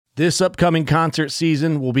This upcoming concert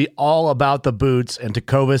season will be all about the boots, and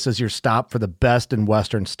Tecovas is your stop for the best in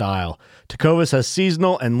Western style. Tecovas has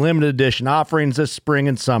seasonal and limited edition offerings this spring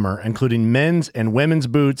and summer, including men's and women's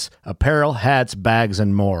boots, apparel, hats, bags,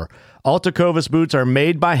 and more. All Tecovas boots are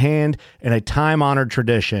made by hand in a time-honored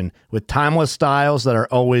tradition with timeless styles that are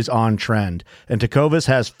always on trend. And Tecovas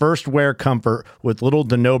has first wear comfort with little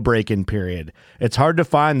to no break-in period. It's hard to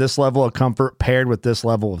find this level of comfort paired with this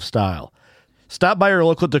level of style. Stop by your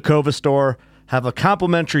local Tecovas store, have a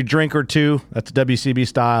complimentary drink or two, that's WCB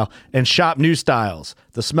style, and shop new styles.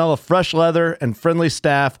 The smell of fresh leather and friendly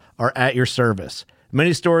staff are at your service.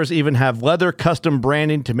 Many stores even have leather custom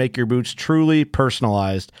branding to make your boots truly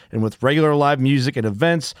personalized. And with regular live music and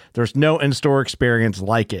events, there's no in-store experience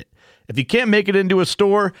like it. If you can't make it into a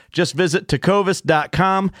store, just visit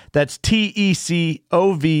tecovas.com. That's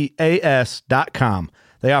TECOVAS.com.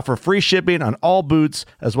 They offer free shipping on all boots,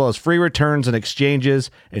 as well as free returns and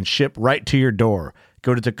exchanges, and ship right to your door.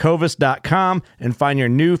 Go to tecovas.com and find your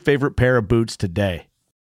new favorite pair of boots today.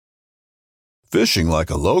 Fishing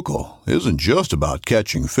like a local isn't just about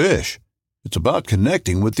catching fish. It's about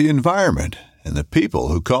connecting with the environment and the people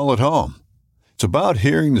who call it home. It's about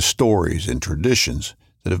hearing the stories and traditions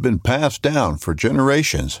that have been passed down for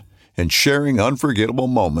generations and sharing unforgettable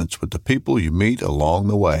moments with the people you meet along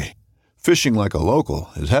the way. Fishing like a local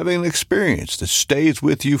is having an experience that stays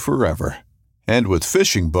with you forever. And with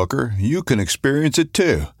Fishing Booker, you can experience it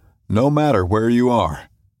too, no matter where you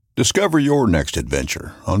are. Discover your next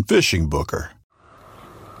adventure on Fishing Booker.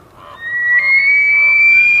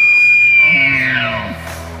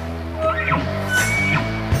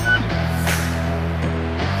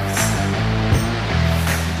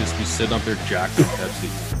 Just be sitting up there jacked with Pepsi.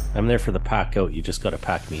 I'm there for the pack out. You just got to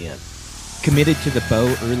pack me in. Committed to the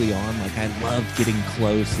boat early on. Like, I love getting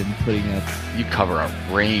close and putting up. You cover a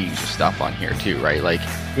range of stuff on here too, right? Like,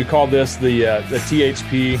 We call this the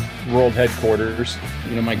THP World Headquarters.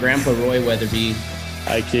 You know, my grandpa Roy Weatherby.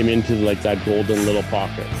 I came into like that golden little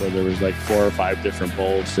pocket where there was like 4 or 5 different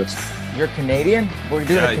bowls. Just You're Canadian? We're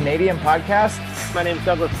doing a Canadian podcast? My name's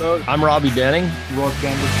Douglas Bode. I'm Robbie Denning. Roy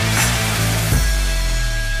Candy.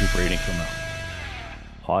 Recuperating from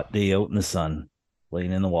a hot day out in the sun,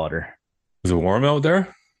 laying in the water. Is it warm out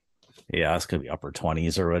there? Yeah, it's going to be upper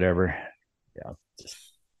 20s or whatever. Yeah, just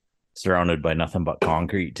surrounded by nothing but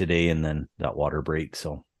concrete today, and then that water break.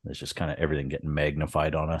 So it's just kind of everything getting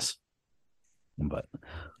magnified on us. But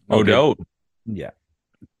No doubt. Yeah.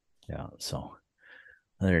 So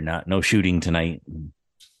other than that, no shooting tonight.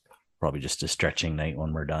 Probably just a stretching night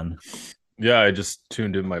when we're done. Yeah, I just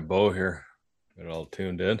tuned in my bow here. Got it all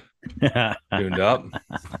tuned in, tuned up.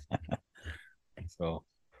 So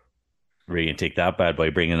We're going to take that bad boy,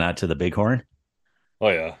 bringing that to the Bighorn. oh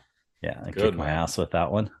yeah. Yeah, I Good, kicked my man. ass with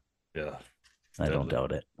that one. Yeah. I don't deadly.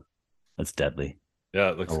 doubt it. That's deadly. Yeah,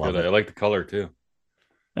 it looks I love good. it. I like the color too.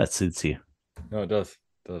 That suits you. No, it does.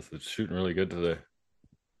 It does. It's shooting really good today.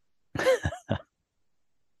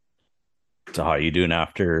 So how are you doing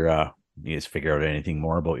after you guys figure out anything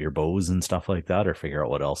more about your bows and stuff like that, or figure out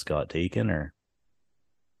what else got taken, or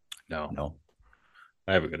no?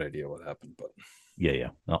 I have a good idea what happened, but Yeah.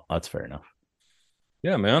 No, that's fair enough.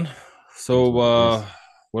 yeah, man. So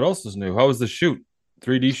what else is new? How was the shoot?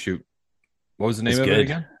 3D shoot. What was the name It's of good. it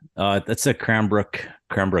again? That's a Cranbrook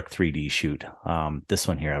 3D shoot. This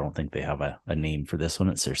one here, I don't think they have a name for this one.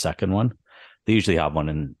 It's their second one. They usually have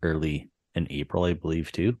one early in April, I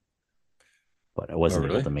believe, too. But I wasn't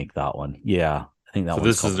really? able to make that one. Yeah, I think that So one's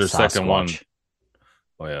this is called their second one. Sasquatch.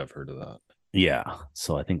 Oh yeah, I've heard of that. Yeah,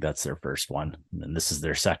 so I think that's their first one, and then this is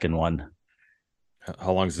their second one.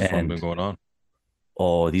 How long has this one And- been going on?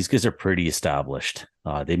 Oh, these guys are pretty established.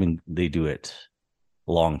 They do it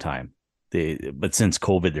a long time. But since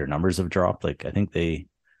COVID, their numbers have dropped. Like, I think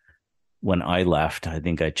when I left, I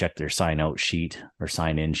think I checked their sign out sheet or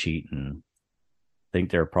sign in sheet, and I think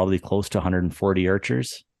they're probably close to 140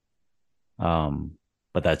 archers.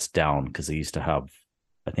 But that's down because they used to have,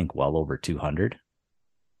 I think, well over 200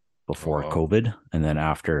 before COVID. And then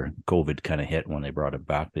after COVID kind of hit, when they brought it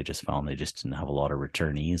back, they just found they just didn't have a lot of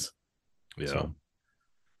returnees. Yeah. So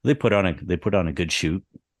they put on a good shoot,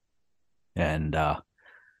 and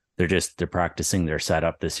they're practicing their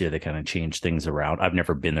setup this year. They kind of changed things around. I've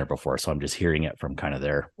never been there before, so I'm just hearing it from kind of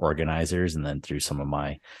their organizers and then through some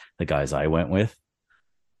of the guys I went with,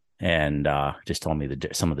 and just telling me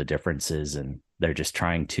some of the differences. And they're just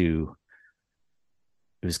trying to.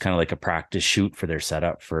 It was kind of like a practice shoot for their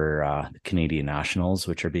setup for the Canadian Nationals,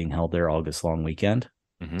 which are being held there August long weekend.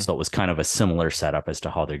 Mm-hmm. So it was kind of a similar setup as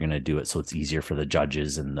to how they're going to do it. So it's easier for the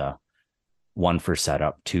judges and the one for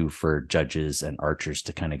setup, two for judges and archers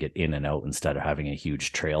to kind of get in and out instead of having a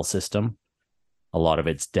huge trail system. A lot of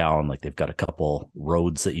it's down, like they've got a couple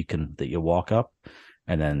roads that you walk up,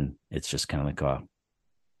 and then it's just kind of like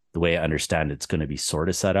the way I understand it's going to be sort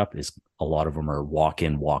of set up is a lot of them are walk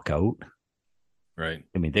in, walk out. Right.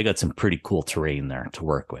 I mean, they got some pretty cool terrain there to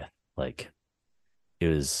work with. Like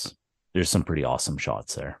there's some pretty awesome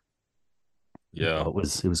shots there. Yeah. It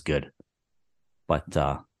was good. But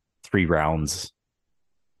 3 rounds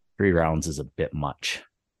is a bit much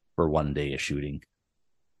for one day of shooting.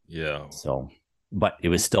 Yeah. So, but it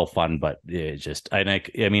was still fun, but it just, I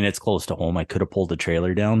mean, it's close to home. I could have pulled the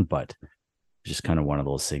trailer down, but just kind of one of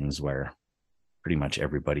those things where pretty much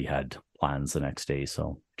everybody had plans the next day.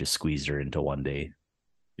 So just squeezed her into one day.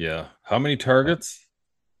 Yeah. How many targets?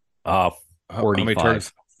 45. How many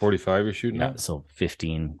targets? 45 you're shooting at? So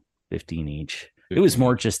 15 each. 15. It was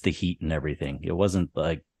more just the heat and everything. It wasn't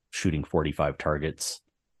like shooting 45 targets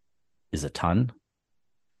is a ton.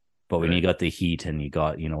 But when you got the heat and you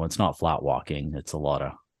got, it's not flat walking, it's a lot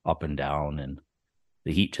of up and down, and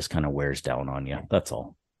the heat just kind of wears down on you. That's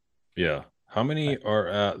all. Yeah. How many are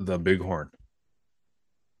at the Bighorn?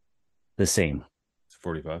 The same. It's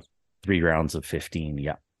 45. 3 rounds of 15.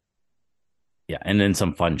 Yeah. Yeah. And then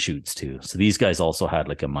some fun shoots too. So these guys also had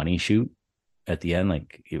like a money shoot at the end.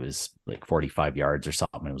 Like it was like 45 yards or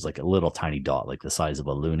something. It was like a little tiny dot, like the size of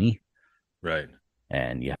a loonie. Right.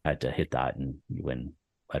 And you had to hit that and you win.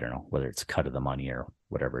 I don't know whether it's a cut of the money or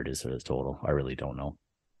whatever it is for the total. I really don't know.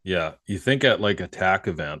 Yeah. You think at like a TAC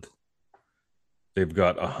event, they've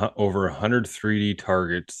got over 100 3D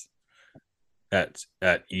targets at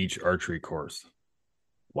each archery course.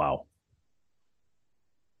 Wow.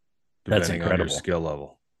 Depending That's incredible. on your skill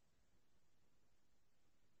level.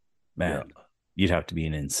 Man, you'd have to be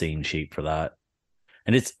in insane shape for that.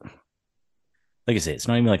 And it's, like I say, it's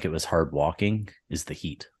not even like it was hard walking, is the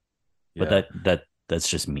heat. But that's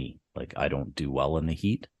just me. Like I don't do well in the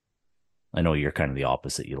heat. I know you're kind of the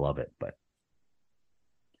opposite. You love it, but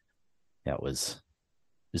yeah, it was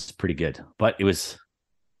pretty good. But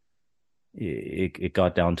it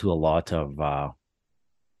got down to a lot of a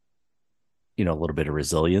little bit of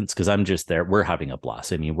resilience, because I'm just there. We're having a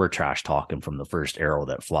blast. I mean, we're trash talking from the first arrow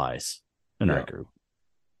that flies in our group,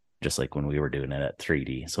 just like when we were doing it at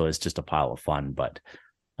 3D. So it's just a pile of fun. But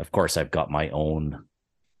of course, I've got my own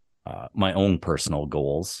personal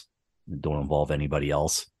goals that don't involve anybody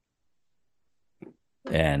else.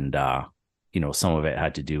 And, some of it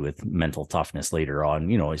had to do with mental toughness later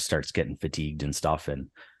on. It starts getting fatigued and stuff.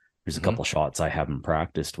 And there's a couple shots I haven't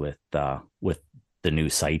practiced with the new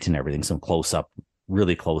sight and everything. Some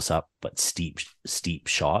really close up, but steep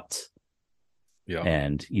shots. Yeah.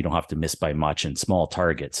 And you don't have to miss by much, and small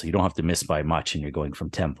targets. So you don't have to miss by much, and you're going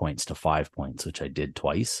from 10 points to 5 points, which I did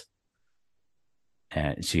twice.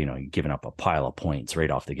 And so, you're giving up a pile of points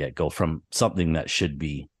right off the get go from something that should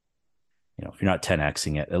be, if you're not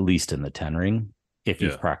 10xing it, at least in the 10 ring, if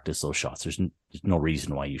you've practiced those shots, there's no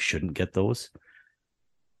reason why you shouldn't get those.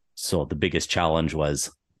 So the biggest challenge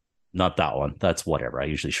was not that one. That's whatever. I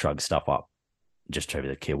usually shrug stuff up, just try to be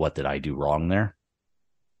like, okay, what did I do wrong there?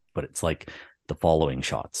 But it's like the following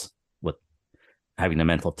shots, with having the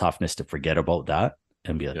mental toughness to forget about that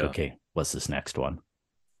and be like, okay, what's this next one?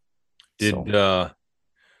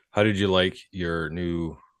 How did you like your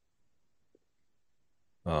new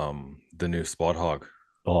the new Spot Hog?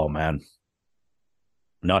 Oh man,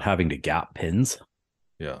 not having to gap pins,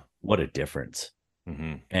 what a difference.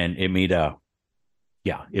 And it made I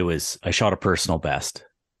shot a personal best.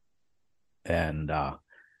 And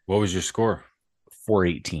what was your score?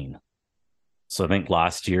 418. So I think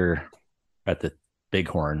last year at the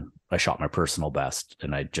Bighorn I shot my personal best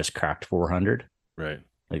and I just cracked 400, right?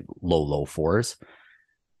 Like low fours.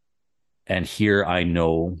 And here I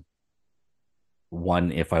know,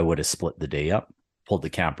 one, if I would have split the day up, pulled the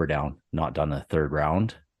camper down, not done the third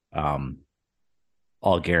round,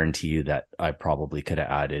 I'll guarantee you that I probably could have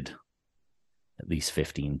added at least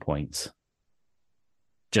 15 points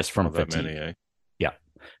just from fatigue. That many, eh? Yeah.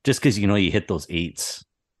 Just because, you hit those 8s,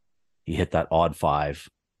 you hit that odd 5.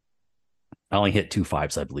 I only hit 2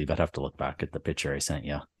 5s, I believe. I'd have to look back at the picture I sent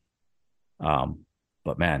you.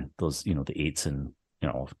 But man, those, the 8s and,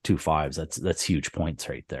 2 5s, that's huge points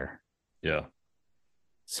right there. Yeah.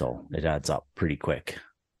 So it adds up pretty quick.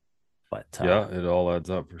 But it all adds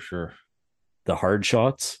up for sure. The hard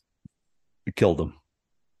shots, you killed them.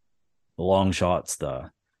 The long shots, the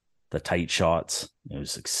tight shots, I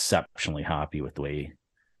was exceptionally happy with the way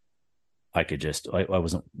I could I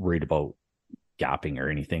wasn't worried about gapping or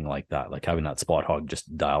anything like that. Like having that Spot Hog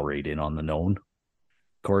just dial right in on the known.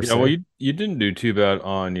 course. Yeah, well, you didn't do too bad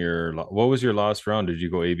on your. What was your last round? Did you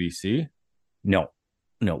go ABC? No,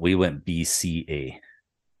 we went BCA.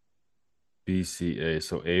 BCA.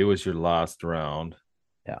 So A was your last round.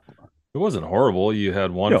 Yeah. It wasn't horrible. You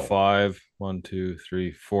had 1 No. 5, 1 2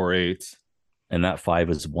 3 4 8s. And that 5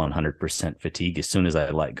 was 100% fatigue. As soon as I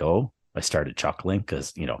let go, I started chuckling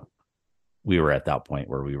because, we were at that point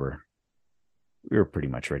where we were pretty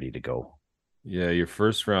much ready to go. Yeah, your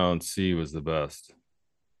first round C was the best.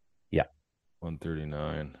 Yeah.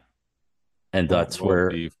 139. And that's where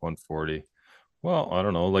beef 140. Well, I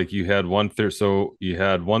don't know. Like you had 130, so you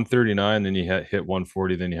had 139, then you had hit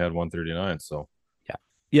 140, then you had 139. So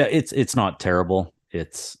yeah, it's not terrible.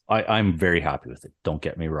 I'm very happy with it. Don't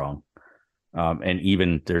get me wrong. And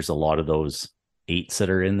even there's a lot of those 8s that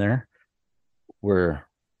are in there. We're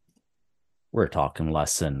talking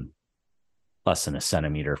less than a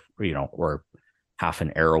centimeter, or half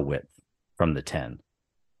an arrow width from the 10.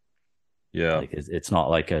 Yeah, like it's not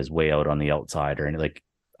like I was way out on the outside or anything. Like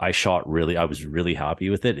I was really happy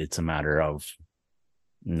with it. It's a matter of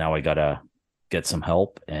now I gotta get some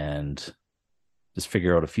help and just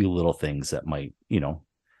figure out a few little things that might,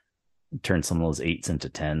 turn some of those 8s into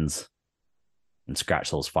 10s and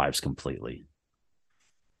scratch those 5s completely.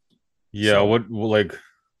 Yeah. So,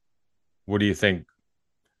 what do you think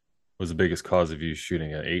was the biggest cause of you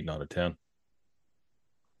shooting an 8, not a 10?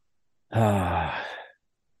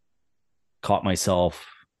 Caught myself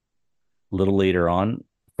a little later on.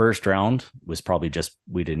 First round was probably just,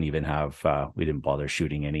 we didn't bother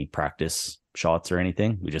shooting any practice shots or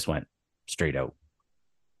anything. We just went straight out,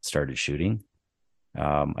 started shooting.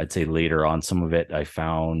 I'd say later on, some of it, I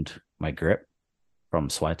found my grip from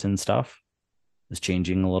sweat and stuff was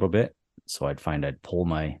changing a little bit. So I'd pull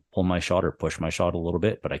my shot or push my shot a little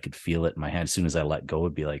bit, but I could feel it in my hand. As soon as I let go,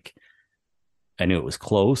 it'd be like, I knew it was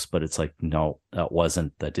close, but it's like, no,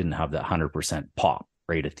 that didn't have that 100% pop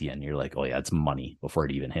right at the end. You're like, oh yeah, it's money before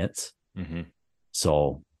it even hits. Mm-hmm.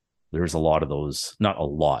 So there's a lot of those, not a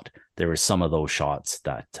lot. There were some of those shots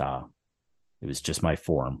that it was just my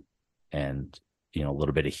form and, a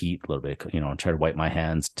little bit of heat, a little bit, try to wipe my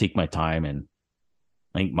hands, take my time. And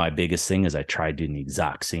I think my biggest thing is I tried doing the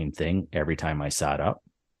exact same thing every time I sat up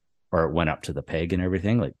or went up to the peg and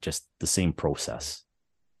everything, like just the same process.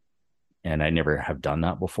 And I never have done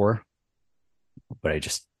that before,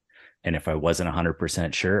 but and if I wasn't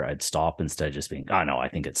 100% sure, I'd stop instead of just being, oh no, I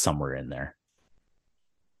think it's somewhere in there.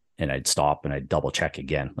 And I'd stop and I'd double check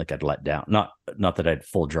again. Like I'd let down, not that I'd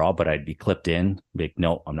full draw, but I'd be clipped in, be like,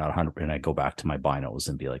 no, I'm not 100%. And I'd go back to my binos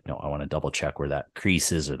and be like, no, I want to double check where that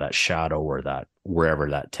crease is or that shadow or that wherever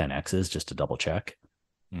that 10X is, just to double check.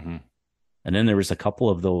 Mm-hmm. And then there was a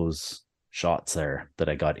couple of those shots there that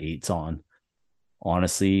I got 8s on.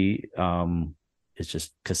 Honestly, it's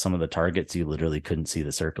just because some of the targets you literally couldn't see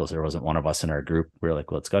the circles. There wasn't one of us in our group. We were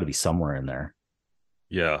like, well, it's got to be somewhere in there.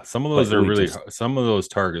 Yeah, some of those are really some of those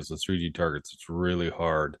targets, the 3D targets, it's really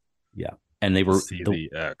hard. Yeah, and they were see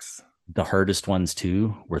the X. The hardest ones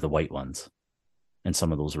too were the white ones, and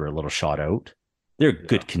some of those were a little shot out. They're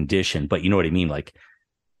good condition, but you know what I mean. Like,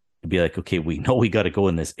 it'd be like, okay, we know we got to go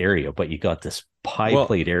in this area, but you got this pie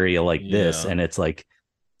plate area like this, and it's like,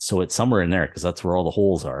 so it's somewhere in there because that's where all the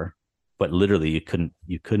holes are. But literally, you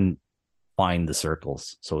couldn't find the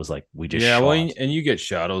circles, so it was like we just shot. Well, and you get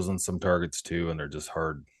shadows on some targets too, and they're just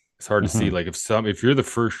hard. It's hard to see. Like if you're the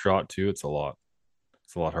first shot too, it's a lot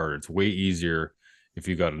harder. It's way easier if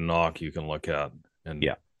you got a knock you can look at and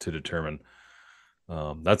to determine.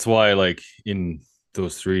 That's why, like in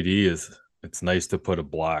those 3D, it's nice to put a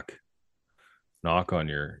black knock on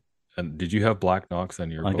your. And did you have black knocks on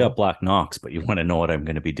your? I got black knocks, but you want to know what I'm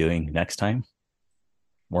going to be doing next time?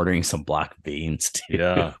 I'm ordering some black veins too.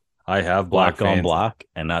 Yeah, I have black on black,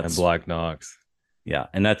 and black knocks. Yeah,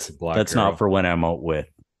 and that's not for when I'm out with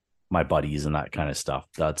my buddies and that kind of stuff.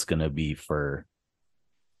 That's gonna be for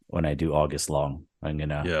when I do August Long.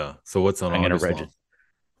 So what's on August Long?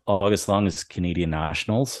 August Long is Canadian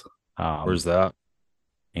Nationals. Where's that?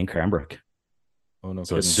 In Cranbrook. Oh no!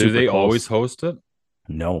 So do they always host it?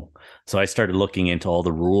 No. So I started looking into all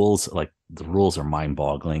the rules. Like the rules are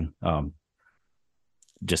mind-boggling.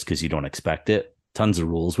 Just because you don't expect it. Tons of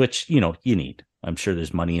rules, which you need. I'm sure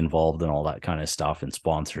there's money involved and all that kind of stuff and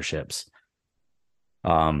sponsorships.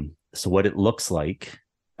 So what it looks like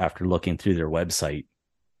after looking through their website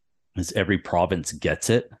is every province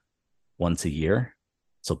gets it once a year.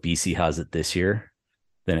 So BC has it this year.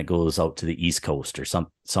 Then it goes out to the East Coast or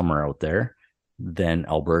somewhere out there. Then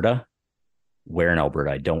Alberta. Where in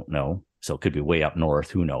Alberta, I don't know. So it could be way up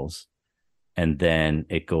north. Who knows? And then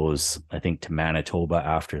it goes, I think, to Manitoba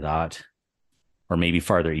after that. or maybe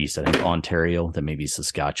farther east. I think Ontario, then maybe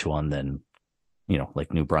Saskatchewan, then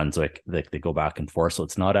like New Brunswick. They go back and forth. So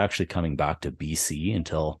it's not actually coming back to BC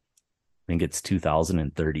until I think it's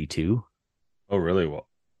 2032. Oh, really? Well,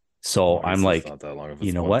 so I'm like, not that long. If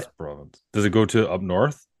you know what? Province. Does it go to up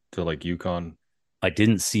north to like Yukon? I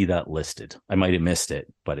didn't see that listed. I might have missed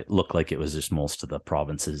it, but it looked like it was just most of the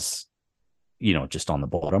provinces, just on the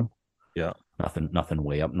bottom. Yeah. Nothing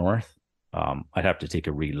way up north. I'd have to take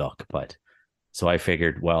a relook, but so I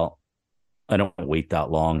figured, well, I don't wait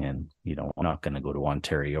that long, and I'm not going to go to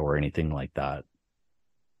Ontario or anything like that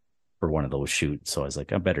for one of those shoots. So I was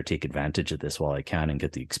like, I better take advantage of this while I can and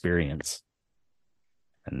get the experience.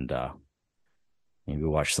 And maybe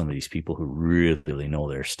watch some of these people who really know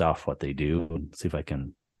their stuff, what they do, and see if I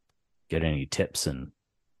can get any tips and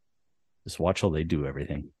just watch how they do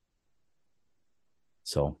everything.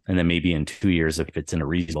 So, and then maybe in 2 years, if it's in a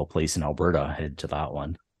reasonable place in Alberta, head to that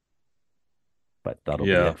one. But that'll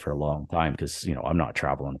be it for a long time because, I'm not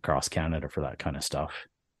traveling across Canada for that kind of stuff.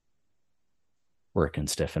 Working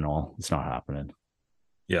stiff and all. It's not happening.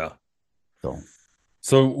 Yeah.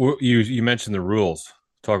 So you mentioned the rules.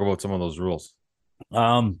 Talk about some of those rules.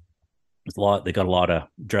 There's they got a lot of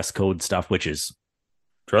dress code stuff, which is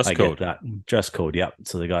dress code. That dress code. Yep.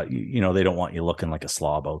 So they got, they don't want you looking like a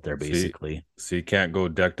slob out there, basically. So you can't go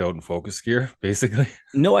decked out in focus gear, basically.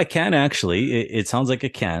 No, I can actually. It sounds like I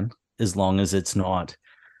can, as long as it's not.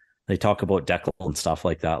 They talk about decal and stuff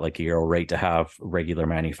like that. Like you're all right to have regular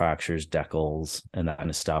manufacturers decals and that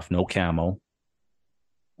kind of stuff. No camo.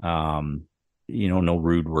 No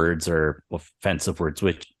rude words or offensive words,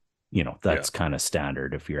 which that's kind of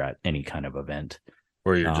standard if you're at any kind of event.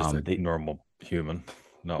 Or you're just a normal human,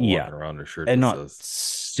 not walking around in a shirt and not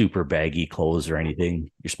super baggy clothes or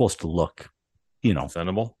anything. You're supposed to look,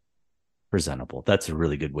 presentable. That's a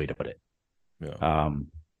really good way to put it.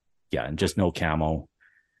 Yeah. And just no camo.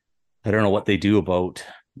 I don't know what they do about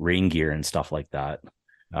rain gear and stuff like that.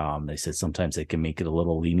 They said sometimes they can make it a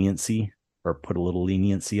little leniency or put a little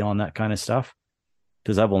leniency on that kind of stuff.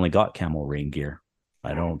 Because I've only got camo rain gear.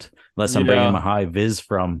 I don't, unless I'm bringing my high vis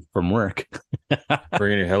from work.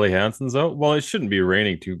 Bringing your Helly Hansons out? Well, it shouldn't be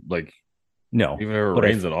raining too, no. Even if it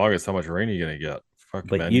rains in August, how much rain are you going to get? Fuck,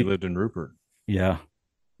 man, you lived in Rupert. Yeah.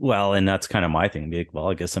 Well, and that's kind of my thing. Well,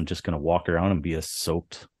 I guess I'm just going to walk around and be a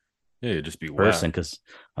soaked just be person because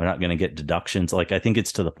I'm not going to get deductions. I think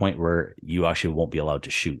it's to the point where you actually won't be allowed to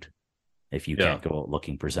shoot if you can't go out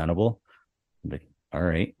looking presentable. All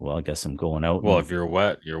right, well, I guess I'm going out. Well, if you're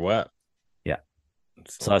wet, you're wet. Yeah.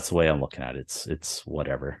 So that's the way I'm looking at it. It's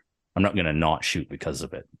whatever. I'm not going to not shoot because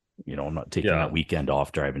of it. I'm not taking that weekend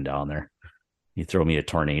off driving down there. You throw me a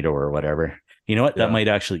tornado or whatever. You know what? That might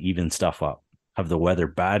actually even stuff up. Have the weather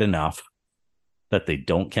bad enough that they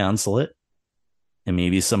don't cancel it. And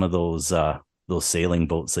maybe some of those sailing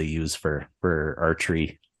boats they use for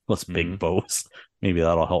archery, those big bows, maybe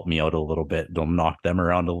that'll help me out a little bit. They'll knock them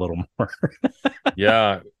around a little more.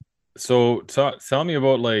 Yeah. So tell me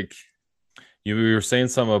about you were saying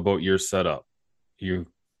something about your setup.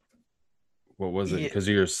 What was it? Because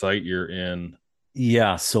of your site you're in.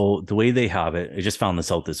 Yeah. So the way they have it, I just found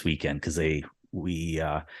this out this weekend because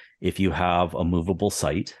if you have a movable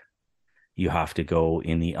site, you have to go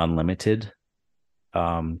in the unlimited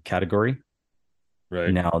category.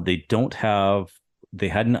 Right. Now they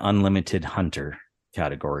had an unlimited hunter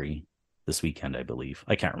category this weekend, I believe.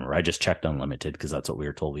 I can't remember. I just checked unlimited because that's what we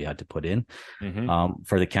were told we had to put in.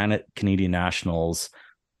 For the Canadian Nationals,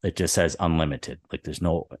 it just says unlimited. There's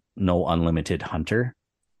no unlimited hunter.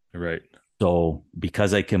 Right. So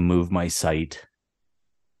because I can move my site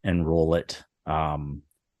and roll it,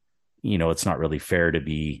 it's not really fair to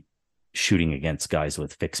be shooting against guys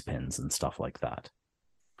with fixed pins and stuff like that.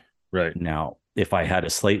 Right. Now, if I had a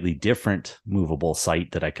slightly different movable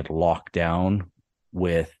site that I could lock down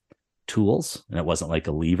with tools, and it wasn't like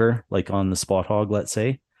a lever, like on the Spot Hog, let's say,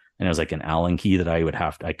 and it was like an Allen key that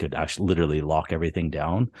I could actually literally lock everything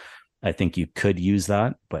down. I think you could use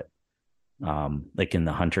that, but like in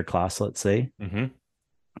the hunter class, let's say,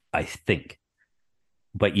 I think,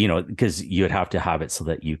 but because you'd have to have it so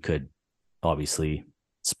that you could obviously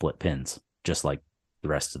split pins, just like the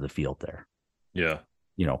rest of the field there. Yeah.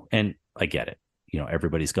 And I get it.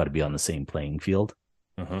 Everybody's got to be on the same playing field.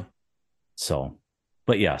 So,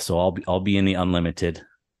 but yeah, so I'll be in the unlimited.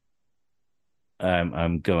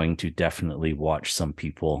 I'm going to definitely watch some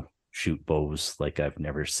people shoot bows like I've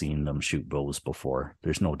never seen them shoot bows before.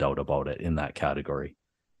 There's no doubt about it in that category.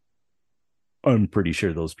 I'm pretty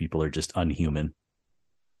sure those people are just unhuman.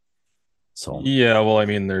 So yeah, well, I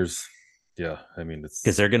mean, it's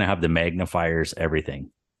because they're gonna have the magnifiers,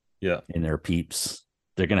 everything. Yeah, in their peeps.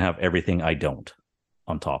 They're gonna have everything I don't.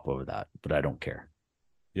 on top of that, but I don't care.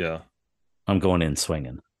 Yeah. I'm going in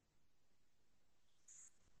swinging.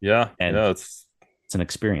 Yeah. And yeah. It's an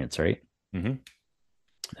experience, right? Mm-hmm.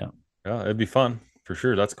 Yeah. Yeah. It'd be fun for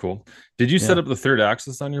sure. That's cool. Did you set up the third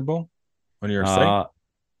axis on your bow on your sight?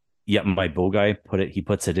 Yeah. My bow guy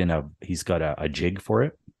puts it in he's got a jig for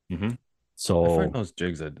it. Mm-hmm. So I find those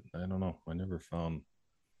jigs, I don't know. I never found.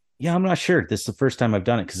 Yeah, I'm not sure. This is the first time I've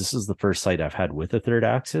done it because this is the first sight I've had with a third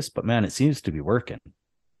axis, but man, it seems to be working.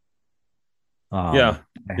 Yeah.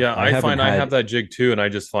 I find I have that jig too, and I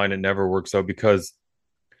just find it never works out because,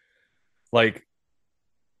 like,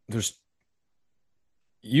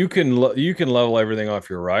 you can level everything off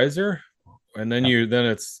your riser, and then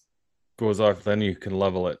it's goes off. Then you can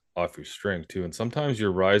level it off your string too, and sometimes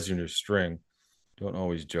your riser and your string don't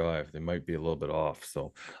always jive. They might be a little bit off.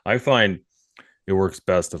 So I find it works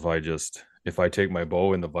best if I take my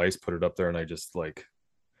bow in the vise, put it up there, and I just like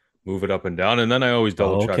move it up and down, and then I always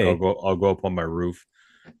double check. I'll go up on my roof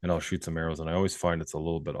and I'll shoot some arrows, and I always find it's a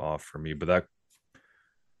little bit off for me. But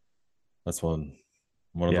that's one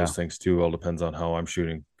of those things too. All depends on how I'm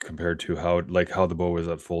shooting compared to how the bow is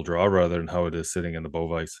at full draw rather than how it is sitting in the bow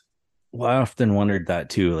vise. Well, I often wondered that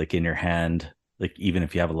too, like in your hand, like even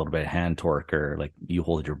if you have a little bit of hand torque or like you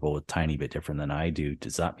hold your bow a tiny bit different than I do,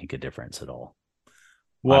 does that make a difference at all?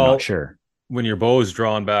 Well, I'm not sure. When your bow is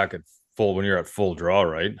drawn back when you're at full draw,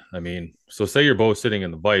 right? I mean, so say your bow is sitting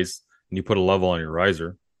in the vise and you put a level on your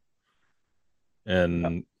riser,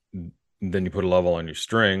 and then you put a level on your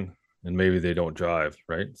string, and maybe they don't jive,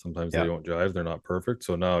 right? Sometimes they don't jive; they're not perfect.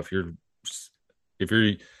 So now, if you're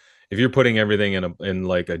putting everything in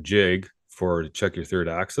like a jig to check your third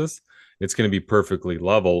axis, it's going to be perfectly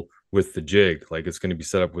level with the jig. Like it's going to be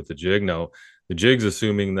set up with the jig. Now, the jig's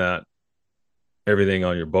assuming that everything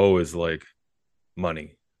on your bow is like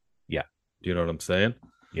money. Yeah. Do you know what I'm saying?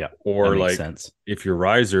 Yeah. Or like sense. If your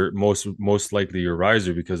riser, most likely your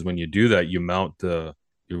riser, because when you do that, you mount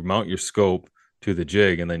your scope to the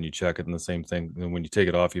jig and then you check it, and the same thing. And when you take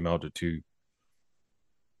it off, you mount it to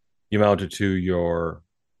your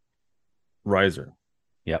riser.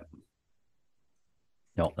 Yep.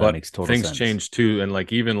 No, that makes total sense. Things change too, and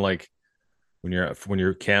like even like when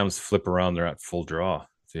your cams flip around, they're at full draw.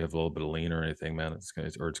 So you have a little bit of lean or anything, man, it's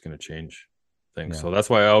gonna change things. Yeah. So that's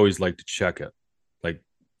why I always like to check it, like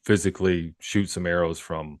physically shoot some arrows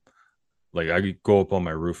from, like I go up on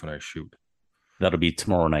my roof and I shoot. That'll be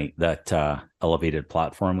tomorrow night. That elevated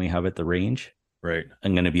platform we have at the range. Right.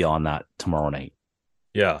 I'm going to be on that tomorrow night.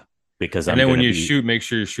 Yeah. Because then when you shoot, make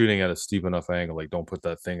sure you're shooting at a steep enough angle. Like don't put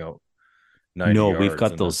that thing out 90 yards. We've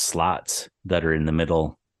got those slats that are in the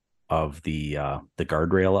middle of the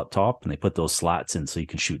guardrail up top, and they put those slats in so you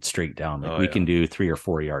can shoot straight down. Like we can do 3 or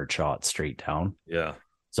 4 yard shots straight down. Yeah.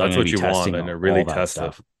 So that's what you want, and it really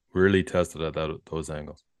tested at those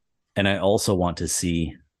angles. And I also want to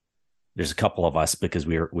see, there's a couple of us, because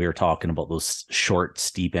we were talking about those short,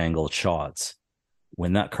 steep angled shots.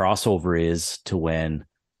 When that crossover is to when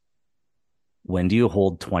do you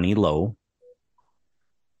hold 20 low?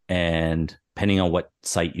 And depending on what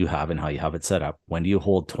sight you have and how you have it set up, when do you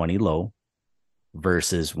hold 20 low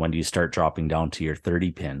versus when do you start dropping down to your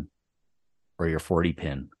 30 pin or your 40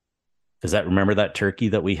 pin? Remember that turkey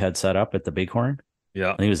that we had set up at the Bighorn?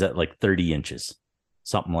 Yeah. I think it was at like 30 inches,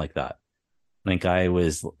 something like that. I think I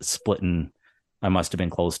was splitting, I must have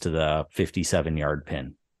been close to the 57 yard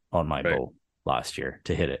pin on my bow last year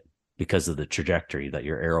to hit it because of the trajectory that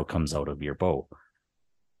your arrow comes out of your bow.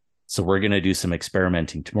 So we're going to do some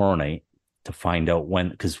experimenting tomorrow night to find out when,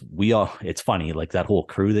 because it's funny, like that whole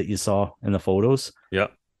crew that you saw in the photos. Yeah.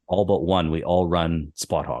 All but one, we all run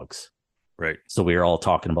spot hogs. Right. So we were all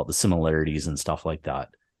talking about the similarities and stuff like that.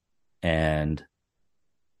 And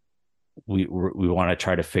we want to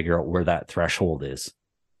try to figure out where that threshold is.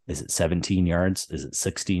 Is it 17 yards? Is it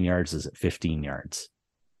 16 yards? Is it 15 yards?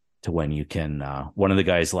 To when you can, one of the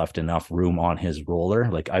guys left enough room on his roller.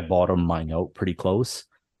 Like I bottomed mine out pretty close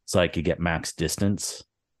so I could get max distance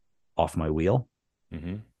off my wheel.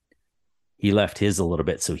 Mm-hmm. He left his a little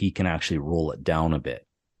bit so he can actually roll it down a bit.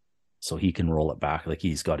 So he can roll it back. Like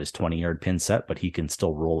he's got his 20 yard pin set, but he can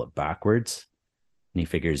still roll it backwards. And he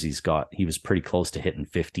figures he was pretty close to hitting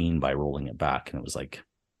 15 by rolling it back. And it was like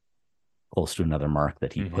close to another mark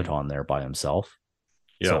that he put on there by himself.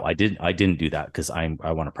 Yeah. So I didn't do that because I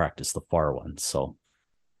want to practice the far one. So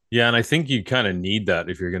yeah, and I think you kind of need that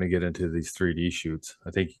if you're going to get into these 3D shoots.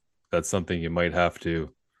 I think that's something you might have to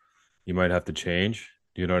change.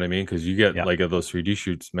 Do you know what I mean? Because you get like at those 3D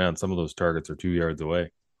shoots, man, some of those targets are 2 yards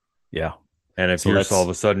away. Yeah. And if you're all of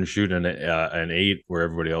a sudden shooting an 8 where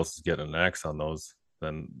everybody else is getting an X on those,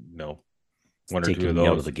 then one or two of those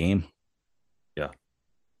out of the game. Yeah.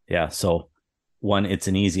 Yeah. So one, it's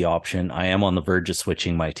an easy option. I am on the verge of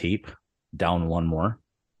switching my tape down one more.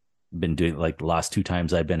 Been doing like the last 2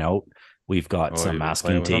 times I've been out. We've got some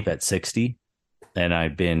masking tape at 60, and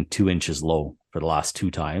I've been 2 inches low for the last 2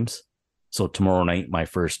 times. So tomorrow night, my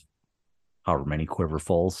first however many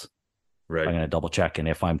quiverfuls, Right. I'm going to double check. And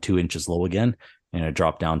if I'm 2 inches low again, I'm going to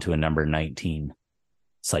drop down to a number 19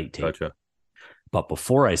 sight tape. Gotcha. But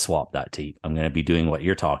before I swap that tape, I'm going to be doing what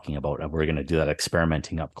you're talking about. And we're going to do that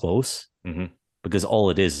experimenting up close, because all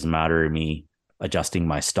it is a matter of me adjusting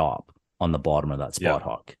my stop on the bottom of that spot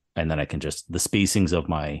hawk. And then I can just, the spacings of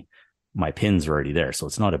my pins are already there. So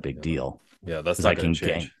it's not a big deal. Yeah, that's not going to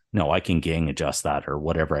change. I can gang adjust that or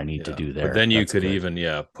whatever I need to do there. But then you could even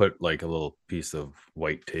put like a little piece of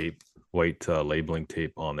white tape, labeling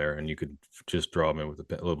tape on there, and you could just draw them in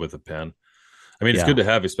with a pen. I mean, it's good to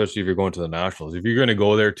have, especially if you're going to the nationals. If you're going to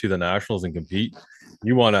go there to the nationals and compete,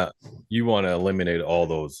 you want to eliminate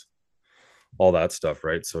all that stuff,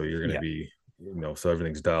 right? So you're going to be, so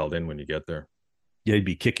everything's dialed in when you get there. Yeah, you'd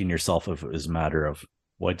be kicking yourself if it was a matter of,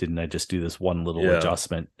 why didn't I just do this one little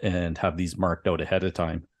adjustment and have these marked out ahead of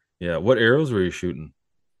time? Yeah. What arrows were you shooting?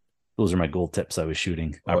 Those are my gold tips I was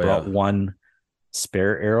shooting. I brought one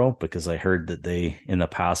spare arrow because I heard that they in the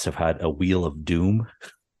past have had a wheel of doom.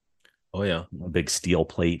 Oh yeah. A big steel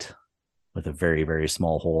plate with a very, very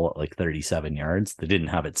small hole at like 37 yards. They didn't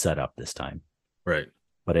have it set up this time. Right.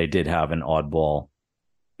 But I did have an oddball,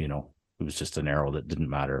 it was just an arrow that didn't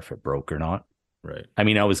matter if it broke or not. Right. I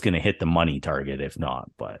mean, I was going to hit the money target if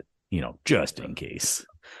not, but just in case.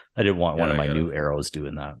 I didn't want one of my new arrows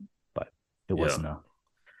doing that, but it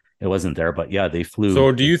wasn't there. But yeah, they flew.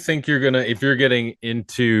 So do you think if you're getting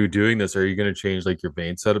into doing this, are you going to change like your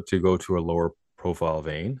vane setup to go to a lower profile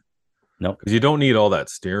vane? No, because you don't need all that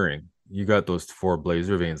steering. You got those 4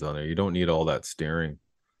 blazer vanes on there. You don't need all that steering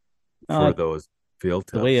for those field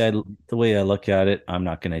tips. The way I look at it, I'm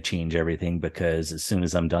not going to change everything, because as soon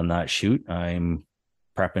as I'm done that shoot, I'm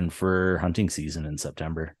prepping for hunting season in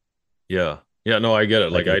September. Yeah. No, I get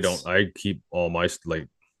it. Like I keep all my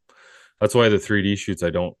that's why the 3D shoots,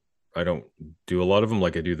 I don't do a lot of them.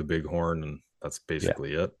 Like I do the big horn, and that's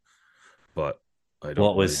basically it. But I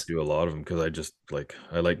don't really do a lot of them because I just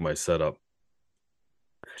I like my setup.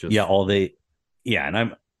 And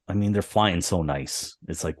I mean, they're flying so nice.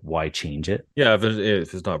 It's like, why change it? Yeah, if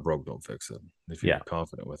it's not broke, don't fix it. If you're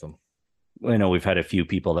confident with them. I know we've had a few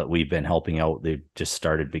people that we've been helping out. They've just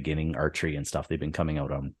started beginning archery and stuff. They've been coming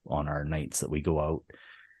out on our nights that we go out,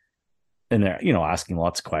 and they're asking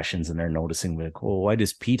lots of questions, and they're noticing like, well, why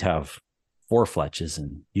does Pete have 4 fletches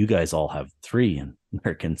and you guys all have 3? And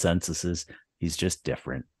their consensus is he's just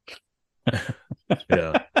different.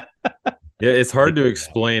 Yeah, it's hard to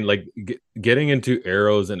explain. Like getting into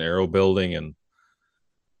arrows and arrow building and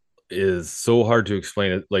is so hard to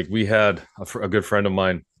explain it. Like we had a good friend of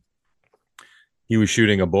mine. He was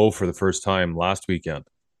shooting a bow for the first time last weekend.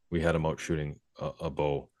 We had him out shooting a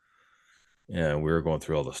bow, and we were going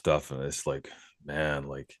through all the stuff, and it's like, man,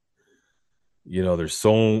 there's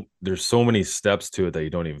so many steps to it that you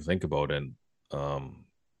don't even think about. And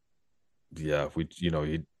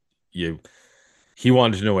he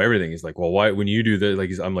wanted to know everything. He's like, well, why, when you do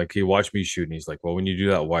that, I'm like, hey, watch me shoot. And he's like, well, when you do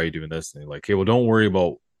that, why are you doing this? And he's like, hey, well, don't worry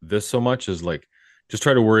about this so much, as just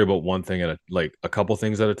try to worry about one thing at a couple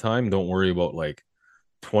things at a time. Don't worry about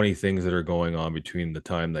 20 things that are going on between the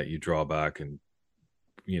time that you draw back and,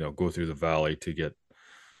 go through the valley to get,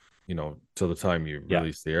 till the time you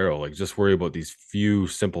release the arrow. Just worry about these few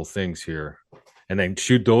simple things here, and then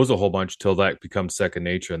shoot those a whole bunch till that becomes second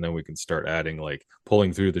nature. And then we can start adding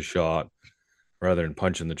pulling through the shot rather than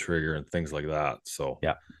punching the trigger and things like that. So,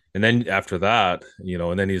 and then after that,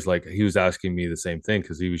 and then he was asking me the same thing,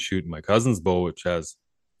 because he was shooting my cousin's bow, which has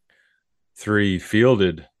 3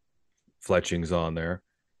 fielded fletchings on there,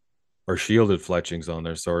 or shielded fletchings on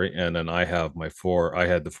there, sorry. And then I had the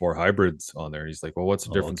 4 hybrids on there. He's like, well, what's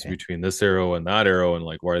the difference between this arrow and that arrow? And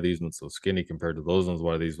why are these ones so skinny compared to those ones?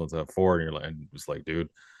 Why do these ones have 4? And and it's like, dude,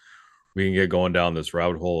 we can get going down this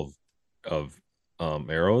rabbit hole of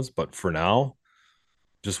arrows. But for now,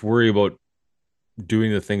 just worry about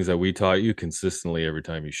doing the things that we taught you consistently every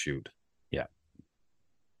time you shoot. Yeah.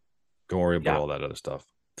 Don't worry about all that other stuff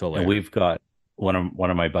till later. And we've got one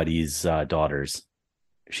of my buddy's daughters.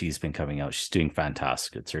 She's been coming out. She's doing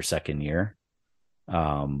fantastic. It's her second year.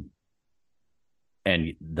 And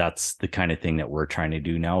that's the kind of thing that we're trying to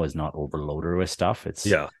do now, is not overload her with stuff. It's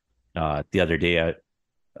the other day,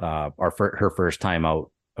 her first time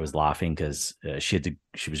out, I was laughing because she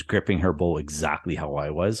was gripping her bow exactly how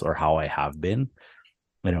I was, or how I have been.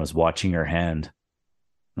 And I was watching her hand,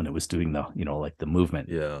 and it was doing the, the movement.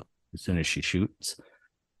 Yeah. As soon as she shoots.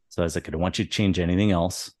 So I was like, I don't want you to change anything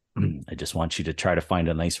else. I just want you to try to find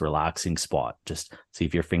a nice relaxing spot. Just see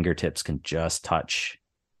if your fingertips can just touch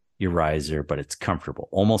your riser, but it's comfortable,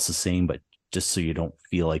 almost the same, but just so you don't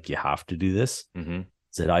feel like you have to do this. Mm-hmm.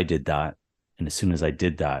 Said I did that. And as soon as I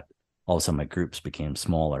did that, all of a sudden my groups became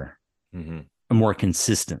smaller and more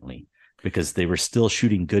consistently, because they were still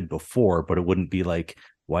shooting good before, but it wouldn't be like,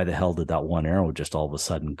 why the hell did that one arrow just all of a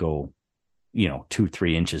sudden go,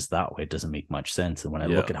 2-3 inches that way? It doesn't make much sense. And when I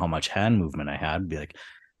look at how much hand movement I had, be like,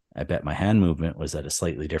 I bet my hand movement was at a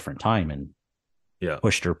slightly different time and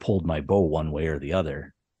pushed or pulled my bow one way or the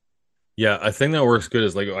other. Yeah, I think that works good.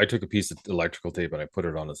 Is like I took a piece of electrical tape and I put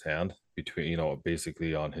it on his hand between,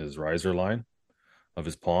 basically on his riser line of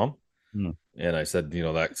his palm. And I said,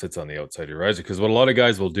 that sits on the outside of your riser. Because what a lot of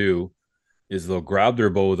guys will do is they'll grab their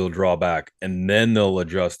bow, they'll draw back, and then they'll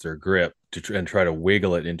adjust their grip and try to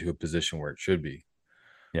wiggle it into a position where it should be.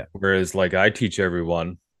 Yeah. Whereas, like, I teach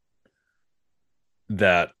everyone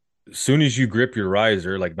that as soon as you grip your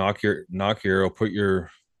riser, like knock your arrow,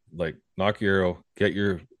 knock your arrow, get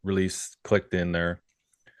your release clicked in there,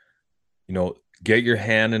 get your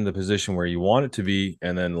hand in the position where you want it to be.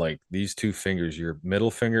 And then like these two fingers, your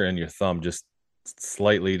middle finger and your thumb, just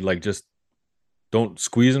slightly, like, just don't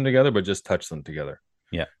squeeze them together, but just touch them together.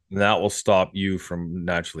 Yeah. And that will stop you from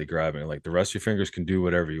naturally grabbing. Like the rest of your fingers can do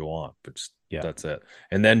whatever you want, but that's it.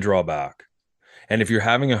 And then draw back. And if you're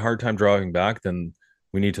having a hard time drawing back, then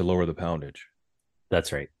we need to lower the poundage.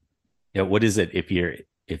 That's right. Yeah. What is it? If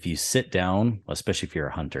you sit down, especially if you're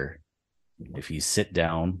a hunter, if you sit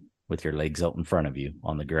down with your legs out in front of you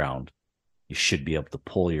on the ground, you should be able to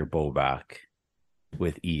pull your bow back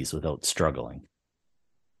with ease without struggling.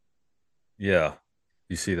 Yeah.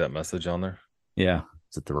 You see that message on there? Yeah.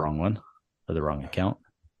 Is it the wrong one or the wrong account?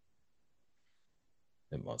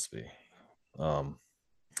 It must be.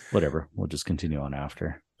 Whatever. We'll just continue on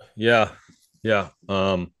after. Yeah. Yeah.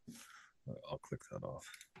 I'll click that off.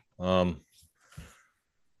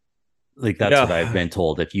 Like that's what I've been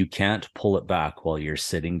told. If you can't pull it back while you're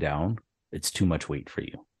sitting down, it's too much weight for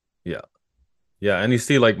you. Yeah. Yeah. And you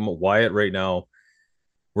see, like Wyatt right now,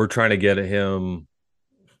 we're trying to get him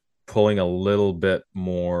pulling a little bit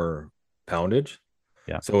more poundage.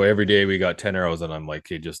 Yeah. So every day we got 10 arrows, and I'm like,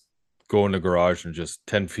 hey, just go in the garage and just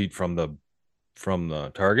 10 feet from the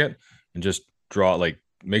target and just draw, like,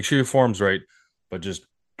 make sure your form's right, but just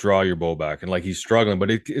draw your bow back. And like, he's struggling, but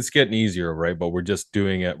it's getting easier, right? But we're just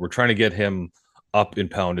doing it. We're trying to get him up in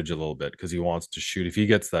poundage a little bit because he wants to shoot. If he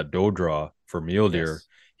gets that doe draw for mule deer,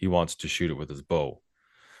 he wants to shoot it with his bow.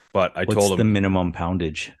 But I told him the minimum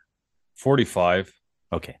poundage? 45.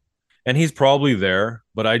 Okay. And he's probably there,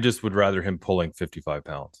 but I just would rather him pulling 55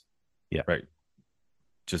 pounds. Yeah. Right.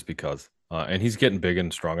 Just because. And he's getting big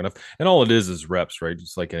and strong enough. And all it is reps, right?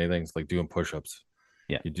 Just like anything. It's like doing push-ups.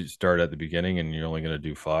 Yeah. You do start at the beginning and you're only going to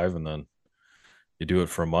do 5, and then you do it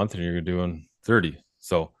for a month and you're doing 30.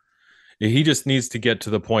 So he just needs to get to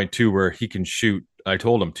the point too where he can shoot. I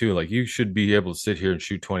told him too, like, you should be able to sit here and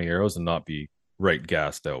shoot 20 arrows and not be right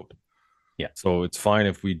gassed out. Yeah. So it's fine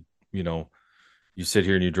if we, you sit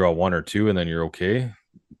here and you draw 1 or 2 and then you're okay.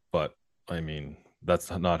 But I mean,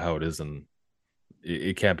 that's not how it is. And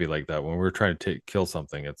it can't be like that. When we're trying to kill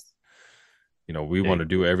something, it's, we want to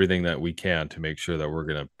do everything that we can to make sure that we're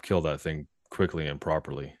going to kill that thing quickly and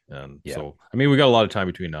properly. And so, I mean, we got a lot of time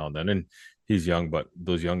between now and then, and he's young, but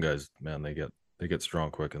those young guys, man, they get strong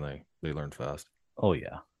quick and they learn fast. Oh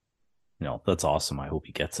yeah. That's awesome. I hope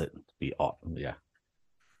he gets it. Be awesome. Yeah.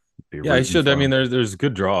 Yeah, he should. I mean, there's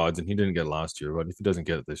good draw odds, and he didn't get last year, but if he doesn't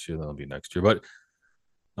get it this year, then it'll be next year. But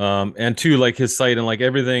and two, like his sight and like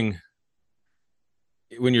everything,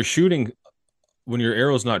 when you're shooting, when your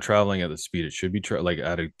arrow's not traveling at the speed it should be, like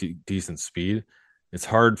at a decent speed, it's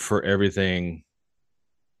hard for everything.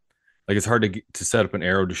 Like it's hard to set up an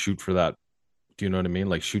arrow to shoot for that. Do you know what I mean?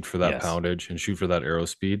 Like shoot for that poundage and shoot for that arrow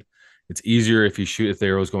if easier if the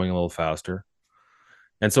arrow's going a little faster.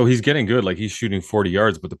 And so he's getting good. Like he's shooting 40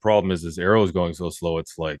 yards, but the problem is his arrow is going so slow.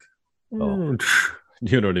 It's like, you know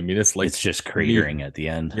what I mean? It's like, it's just cratering at the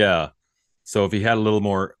end. Yeah. So if he had a little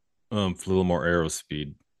more arrow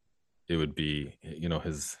speed, it would be,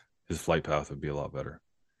 his flight path would be a lot better.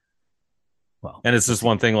 Well, and it's just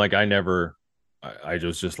one thing. Like I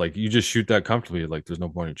just like, you just shoot that comfortably. Like there's no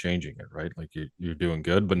point in changing it, right? Like you're doing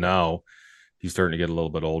good, but now he's starting to get a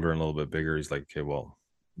little bit older and a little bit bigger. He's like, okay, well,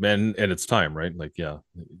 and it's time, right? Like, yeah,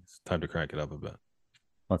 it's time to crank it up a bit.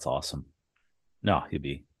 That's awesome. No, he'll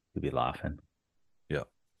be laughing. Yeah.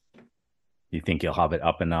 You think you'll have it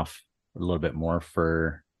up enough a little bit more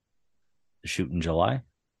for the shoot in July?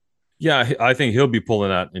 Yeah, I think he'll be pulling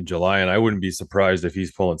that in July, and I wouldn't be surprised if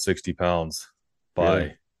he's pulling 60 pounds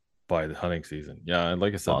by by the hunting season. Yeah, and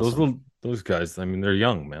like I said, Awesome. those guys, I mean, they're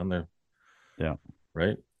young, man. They're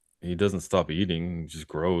right. He doesn't stop eating; he just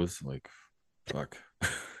grows. Like, fuck,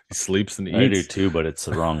 he sleeps and eats. I do too, but it's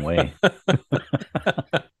the wrong way.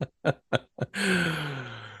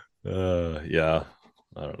 Yeah,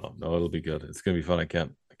 I don't know. No, it'll be good. It's gonna be fun. I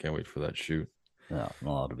can't wait for that shoot. Yeah,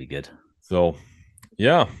 well, it'll be good. So,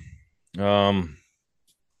 yeah, I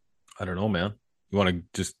don't know, man. You want to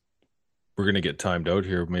just? We're gonna get timed out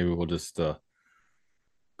here. Maybe we'll just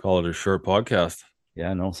call it a short podcast.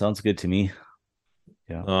 Yeah, no, sounds good to me.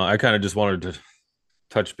 Yeah, I kind of just wanted to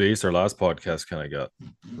touch base. Our last podcast kind of got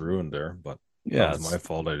ruined there, but that was my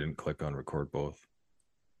fault. I didn't click on record both.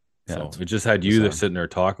 Yeah, so it just had you there sitting there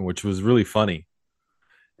talking, which was really funny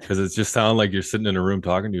because it just sounded like you're sitting in a room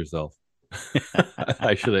talking to yourself.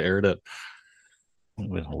 I should have aired it. It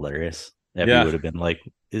would have been hilarious. Effie would have been like,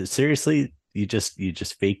 seriously, you just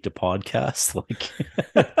faked a podcast? Like,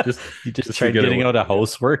 you just tried getting out of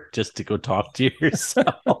housework just to go talk to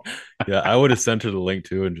yourself. Yeah, I would have sent her the link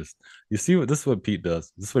too, and just, you see what this is what Pete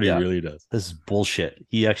does. This is what he really does. This is bullshit.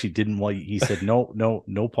 He actually didn't want. He said no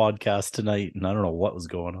podcast tonight, and I don't know what was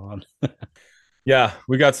going on. Yeah,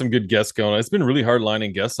 we got some good guests going. It's been really hard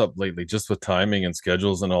lining guests up lately, just with timing and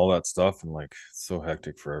schedules and all that stuff. And like, it's so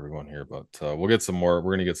hectic for everyone here. But we'll get some more.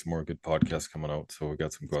 We're gonna get some more good podcasts coming out. So we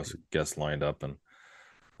got some guests lined up, and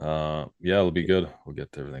yeah, it'll be good. We'll get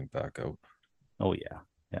everything back out. Oh yeah.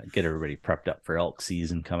 Get everybody prepped up for elk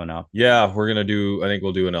season coming up. Yeah, we're gonna do. I think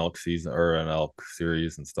we'll do an elk season or an elk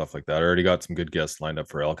series and stuff like that. I already got some good guests lined up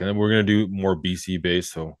for elk, and then we're gonna do more BC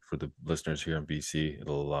based. So for the listeners here in BC,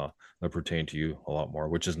 it'll pertain to you a lot more,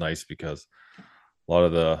 which is nice because a lot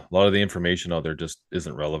of the information out there just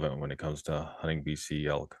isn't relevant when it comes to hunting BC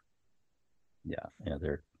elk. Yeah,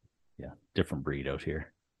 they're different breed out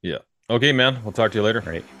here. Yeah. Okay, man. We'll talk to you later.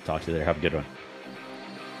 All right. Talk to you later. Have a good one.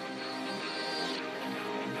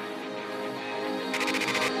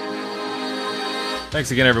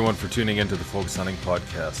 Thanks again, everyone, for tuning into the Focus Hunting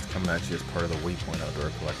Podcast, coming at you as part of the Waypoint Outdoor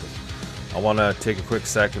Collective. I want to take a quick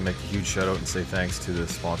sec and make a huge shout out and say thanks to the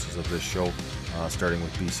sponsors of this show, starting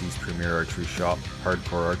with BC's premier archery shop,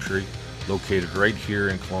 Hardcore Archery, located right here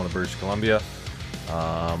in Kelowna, British Columbia.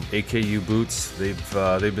 AKU Boots,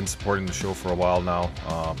 they've been supporting the show for a while now.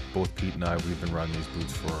 Both Pete and I, we've been running these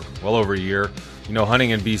boots for well over a year. You know,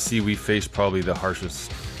 hunting in BC, we face probably the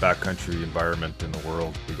harshest backcountry environment in the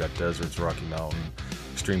world. We got deserts, Rocky Mountain,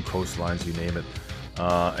 extreme coastlines, you name it.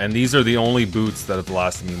 And these are the only boots that have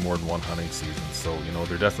lasted me more than one hunting season. So, you know,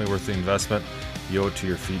 they're definitely worth the investment. You owe it to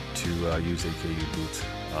your feet to use AKU boots.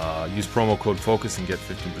 Use promo code FOCUS and get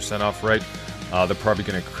 15% off, right? They're probably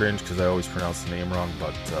going to cringe because I always pronounce the name wrong,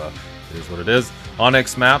 but it is what it is.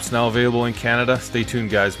 Onyx Maps, now available in Canada. Stay tuned,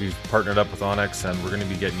 guys. We've partnered up with Onyx, and we're going to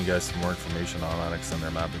be getting you guys some more information on Onyx and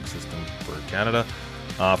their mapping system for Canada.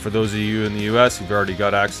 For those of you in the US, you've already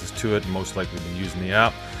got access to it and most likely been using the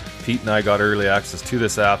app. Pete and I got early access to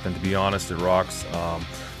this app, and to be honest, it rocks.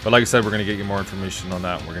 But like I said, we're going to get you more information on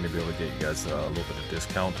that, and we're going to be able to get you guys a little bit of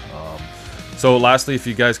discount. So lastly, if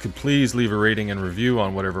you guys could please leave a rating and review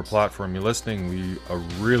on whatever platform you're listening, we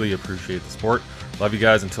really appreciate the support. Love you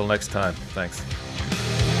guys. Until next time. Thanks.